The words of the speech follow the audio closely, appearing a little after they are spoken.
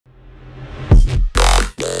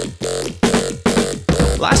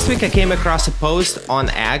Last week I came across a post on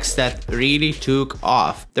X that really took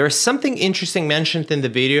off. There is something interesting mentioned in the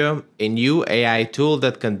video, a new AI tool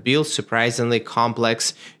that can build surprisingly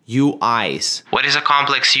complex UIs. What is a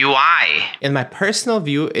complex UI? In my personal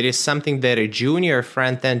view, it is something that a junior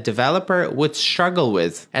front-end developer would struggle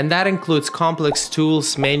with. And that includes complex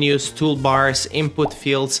tools, menus, toolbars, input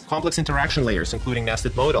fields, complex interaction layers, including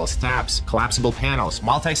nested modals, tabs, collapsible panels,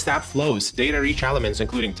 multi-step flows, data-rich elements,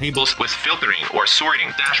 including tables with filtering or sorting,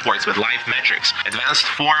 dashboards with live metrics, advanced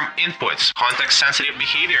form inputs, context-sensitive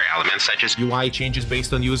behavior elements such as UI changes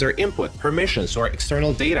based on user input, permissions, or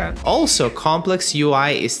external data. Also, complex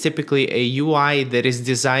UI is typically a UI that is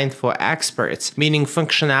designed for experts, meaning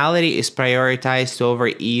functionality is prioritized over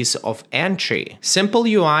ease of entry. Simple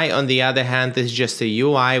UI, on the other hand, is just a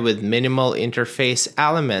UI with minimal interface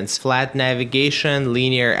elements, flat navigation,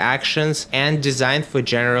 linear actions, and designed for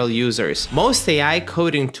general users. Most AI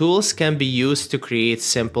coding tools can be used to create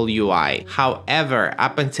simple UI. However,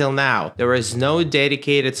 up until now, there was no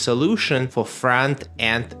dedicated solution for front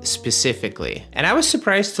end specifically. And I was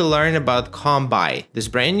surprised to learn about Kombai, this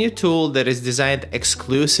brand new tool that is designed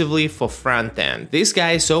exclusively for front end. These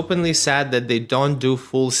guys openly said that they don't do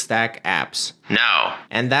full stack apps. No.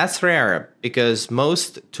 And that's rare because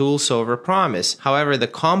most tools overpromise. However, the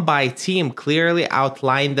Kombai team clearly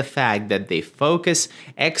outlined the fact that they focus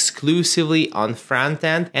exclusively on front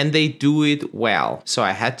end and they do it well. So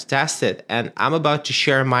I had to test it and I'm about to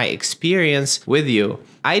share my experience with you.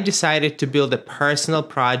 I decided to build a personal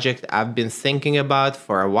project I've been thinking about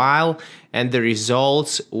for a while, and the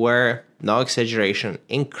results were, no exaggeration,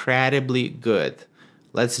 incredibly good.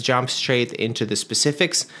 Let's jump straight into the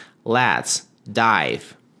specifics. Let's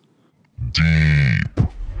dive deep.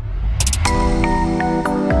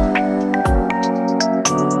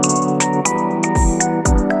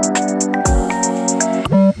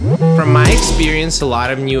 From my experience, a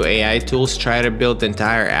lot of new AI tools try to build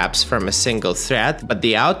entire apps from a single thread, but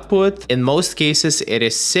the output, in most cases, it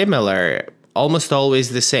is similar. Almost always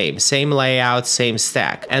the same layout, same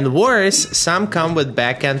stack. And worse, some come with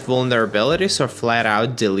backend vulnerabilities or flat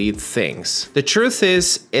out delete things. The truth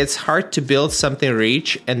is, it's hard to build something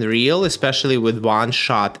rich and real, especially with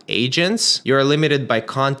one-shot agents. You're limited by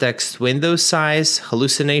context window size,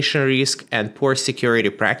 hallucination risk, and poor security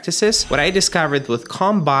practices. What I discovered with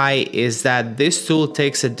Kombai is that this tool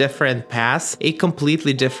takes a different path, a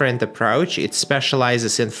completely different approach. It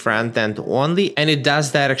specializes in Frontend-Only, and it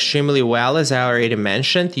does that extremely well. As I already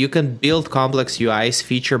mentioned, you can build complex UIs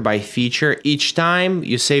feature by feature. Each time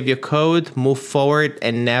you save your code, move forward,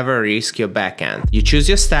 and never risk your backend. You choose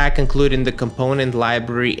your stack, including the component,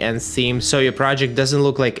 library, and theme, so your project doesn't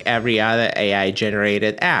look like every other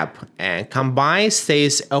AI-generated app. And Kombai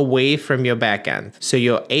stays away from your backend, so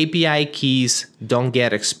your API keys don't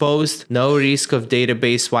get exposed, no risk of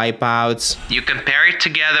database wipeouts. You can pair it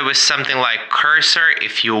together with something like Cursor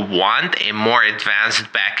if you want a more advanced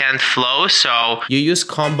backend flow. So you use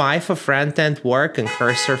Kombai for front-end work and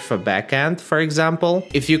Cursor for backend, for example.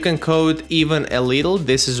 If you can code even a little,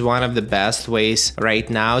 this is one of the best ways right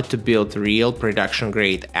now to build real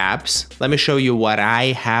production-grade apps. Let me show you what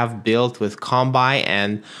I have built with Kombai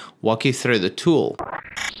and walk you through the tool.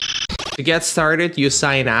 To get started, you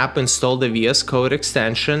sign up, install the VS Code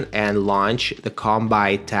extension, and launch the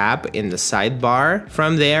Kombai tab in the sidebar.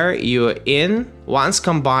 From there, you're in. Once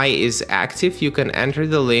Kombai is active, you can enter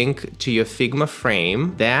the link to your Figma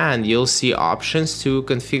frame. Then you'll see options to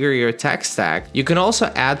configure your tech stack. You can also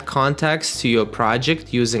add context to your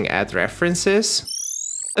project using add references.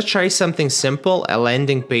 Let's try something simple, a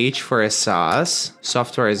landing page for a SaaS,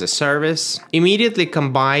 software as a service. Immediately,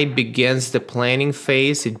 Kombai begins the planning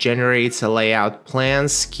phase. It generates a layout plan,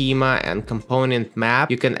 schema, and component map.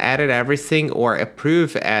 You can edit everything or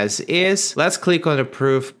approve as is. Let's click on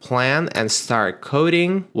Approve Plan and start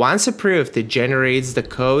coding. Once approved, it generates the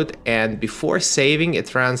code, and before saving,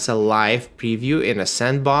 it runs a live preview in a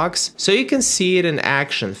sandbox, so you can see it in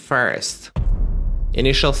action first.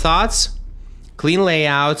 Initial thoughts? Clean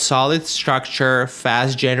layout, solid structure,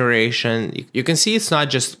 fast generation. You can see it's not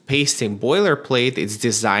just pasting boilerplate, it's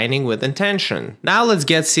designing with intention. Now let's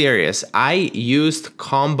get serious. I used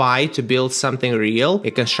Kombai to build something real, a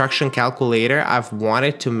construction calculator I've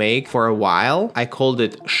wanted to make for a while. I called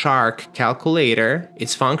it Shark Calculator.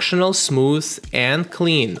 It's functional, smooth, and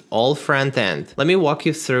clean, all front end. Let me walk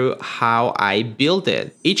you through how I built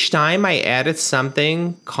it. Each time I added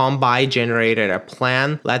something, Kombai generated a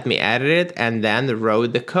plan, let me edit it, and then then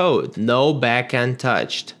wrote the code. No backend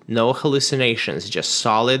touched, no hallucinations, just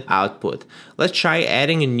solid output. Let's try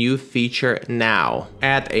adding a new feature now.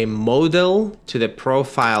 Add a modal to the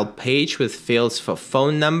profile page with fields for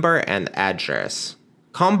phone number and address.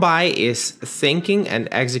 Kombai is thinking and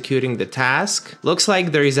executing the task. Looks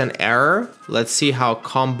like there is an error. Let's see how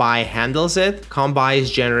Kombai handles it. Kombai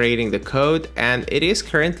is generating the code and it is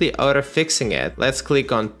currently auto-fixing it. Let's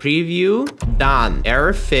click on preview. Done.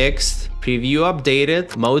 Error fixed. Preview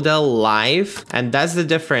updated, modal live, and that's the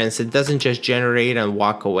difference. It doesn't just generate and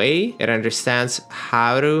walk away. It understands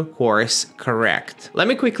how to course correct. Let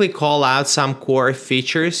me quickly call out some core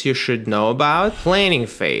features you should know about. Planning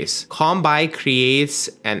phase. Kombai creates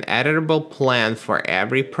an editable plan for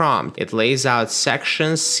every prompt. It lays out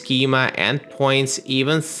sections, schema, endpoints,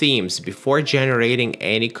 even themes before generating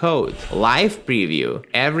any code. Live preview.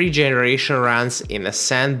 Every generation runs in a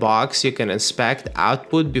sandbox. You can inspect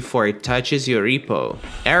output before it touches your repo.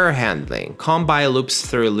 Error handling. Kombai loops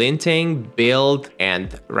through linting, build, and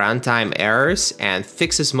runtime errors and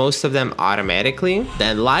fixes most of them automatically.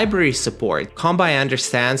 Then library support. Kombai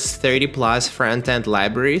understands 30+ front-end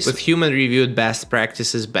libraries with human-reviewed best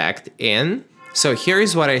practices backed in. So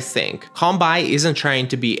here's what I think. Kombai isn't trying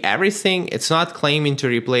to be everything. It's not claiming to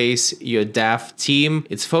replace your dev team.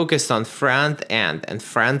 It's focused on front end and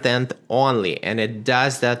front end only. And it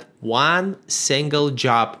does that one single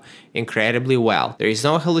job incredibly well. There is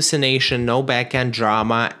no hallucination, no backend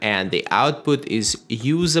drama, and the output is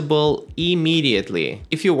usable immediately.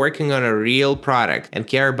 If you're working on a real product and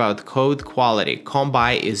care about code quality,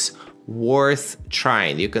 Kombai is worth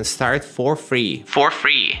trying. You can start for free.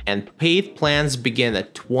 And paid plans begin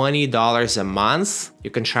at $20 a month. You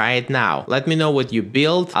can try it now. Let me know what you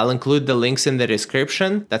build. I'll include the links in the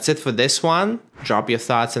description. That's it for this one. Drop your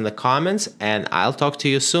thoughts in the comments and I'll talk to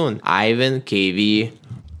you soon. Ivan KV.